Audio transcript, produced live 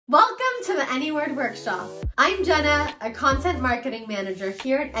Welcome to the Anyword workshop. I'm Jenna, a content marketing manager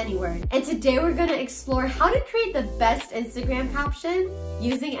here at Anyword, and today we're going to explore how to create the best Instagram caption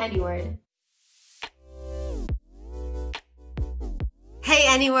using Anyword. Hey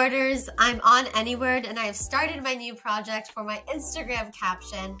Anyworders, I'm on Anyword and I have started my new project for my Instagram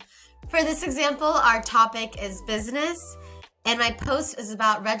caption. For this example, our topic is business, and my post is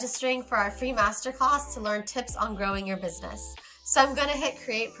about registering for our free masterclass to learn tips on growing your business. So I'm gonna hit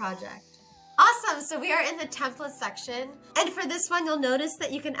create project. Awesome, so we are in the template section. And for this one, you'll notice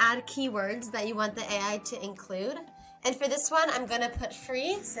that you can add keywords that you want the AI to include. And for this one, I'm gonna put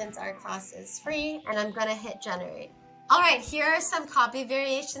free since our class is free, and I'm gonna hit generate. All right, here are some copy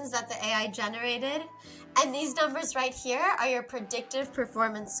variations that the AI generated. And these numbers right here are your predictive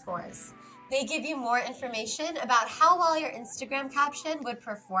performance scores. They give you more information about how well your Instagram caption would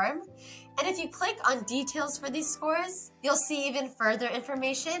perform. And if you click on details for these scores, you'll see even further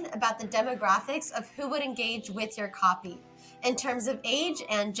information about the demographics of who would engage with your copy in terms of age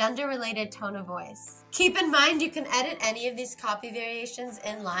and gender-related tone of voice. Keep in mind you can edit any of these copy variations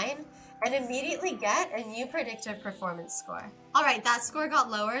in line and immediately get a new predictive performance score. All right, that score got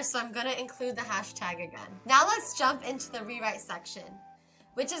lower, so I'm gonna include the hashtag again. Now let's jump into the rewrite section,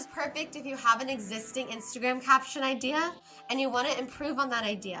 which is perfect if you have an existing Instagram caption idea and you want to improve on that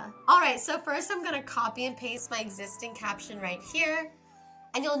idea. All right, so first I'm going to copy and paste my existing caption right here.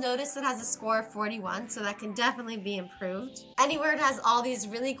 And you'll notice it has a score of 41, so that can definitely be improved. Anyword has all these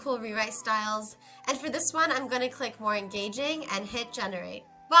really cool rewrite styles. And for this one, I'm going to click more engaging and hit generate.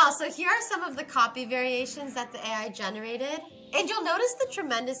 Wow, so here are some of the copy variations that the AI generated. And you'll notice the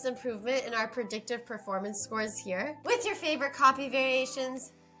tremendous improvement in our predictive performance scores here. With your favorite copy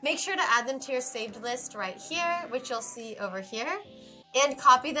variations, make sure to add them to your saved list right here, which you'll see over here, and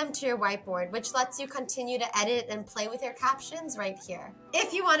copy them to your whiteboard, which lets you continue to edit and play with your captions right here.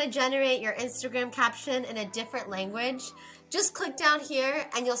 If you want to generate your Instagram caption in a different language, just click down here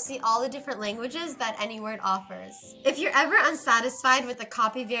and you'll see all the different languages that Anyword offers. If you're ever unsatisfied with the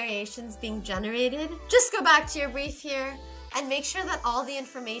copy variations being generated, just go back to your brief here and make sure that all the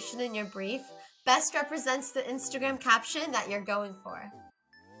information in your brief best represents the Instagram caption that you're going for.